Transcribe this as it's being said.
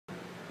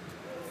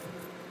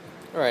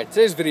Alright,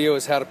 today's video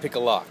is how to pick a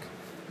lock.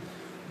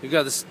 We've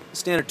got this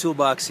standard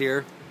toolbox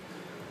here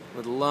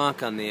with a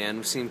lock on the end.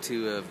 We seem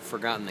to have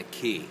forgotten the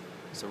key,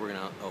 so we're going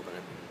to open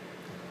it.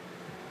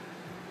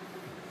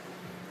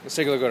 Let's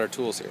take a look at our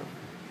tools here.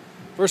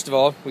 First of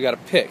all, we got a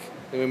pick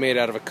that we made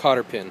out of a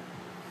cotter pin.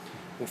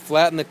 We'll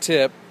flatten the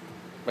tip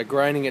by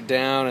grinding it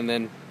down and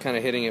then kind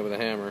of hitting it with a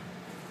hammer.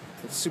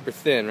 It's super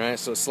thin, right?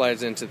 So it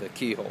slides into the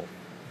keyhole.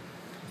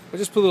 We'll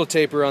just put a little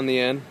taper on the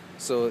end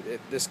so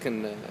this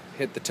can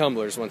hit the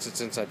tumblers once it's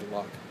inside the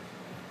lock.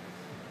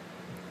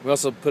 We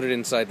also put it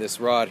inside this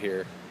rod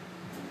here.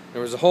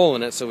 There was a hole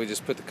in it, so we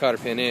just put the cotter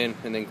pin in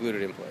and then glued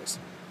it in place,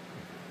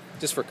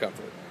 just for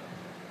comfort.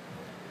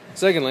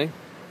 Secondly,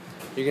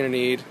 you're going to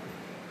need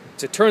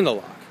to turn the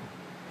lock,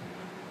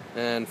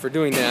 and for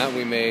doing that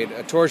we made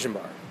a torsion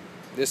bar.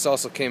 This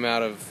also came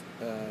out of,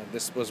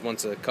 this was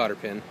once a cotter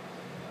pin,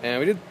 and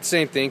we did the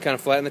same thing, kind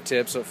of flatten the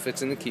tip so it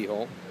fits in the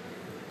keyhole,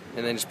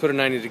 and then just put a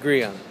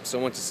 90-degree on it. So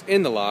once it's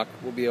in the lock,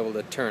 we'll be able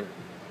to turn it.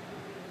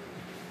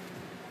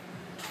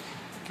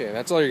 Okay,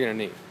 that's all you're going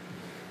to need.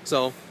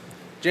 So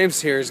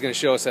James here is going to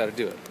show us how to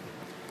do it.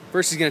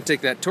 First he's going to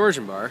take that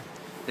torsion bar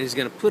and he's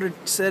going to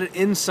set it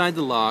inside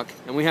the lock,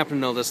 and we happen to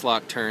know this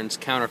lock turns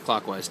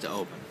counterclockwise to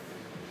open.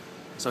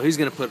 So he's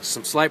going to put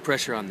some slight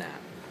pressure on that.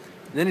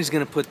 And then he's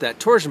going to put that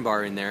torsion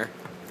bar in there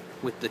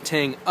with the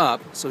tang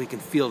up so he can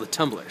feel the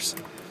tumblers.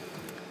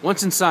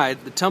 Once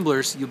inside, the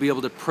tumblers, you'll be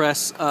able to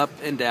press up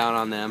and down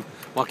on them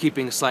while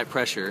keeping a slight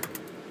pressure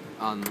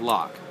on the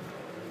lock.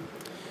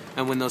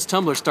 And when those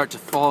tumblers start to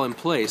fall in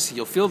place,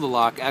 you'll feel the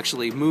lock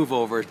actually move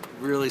over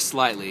really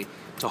slightly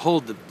to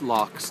hold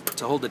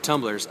the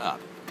tumblers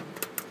up.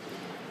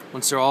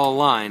 Once they're all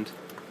aligned,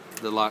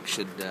 the lock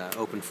should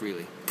open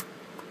freely.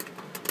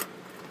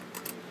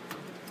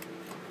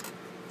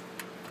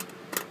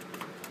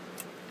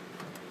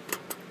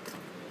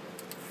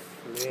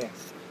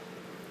 Yes.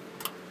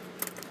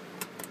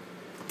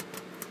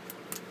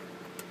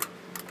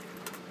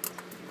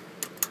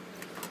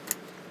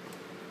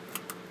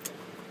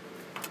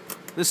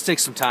 This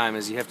takes some time,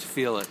 as you have to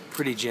feel it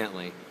pretty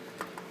gently.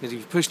 Because if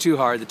you push too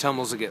hard, the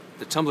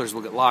tumblers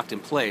will get locked in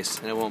place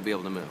and it won't be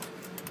able to move.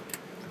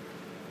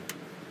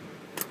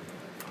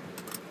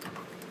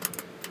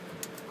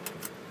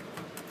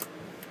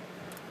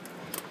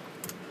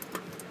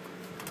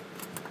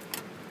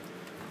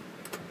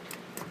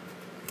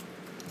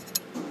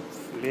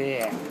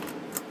 Yeah.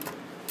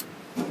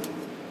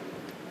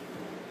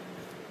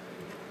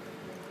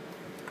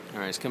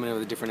 Alright, it's coming in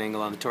with a different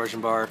angle on the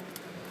torsion bar.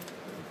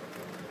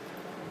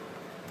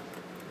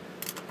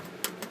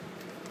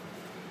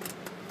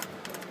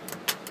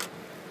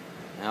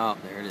 Oh,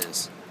 there it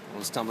is. All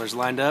those tumblers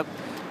lined up,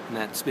 and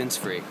that spins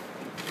free.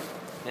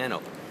 And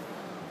open.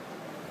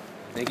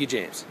 Thank you,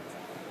 James.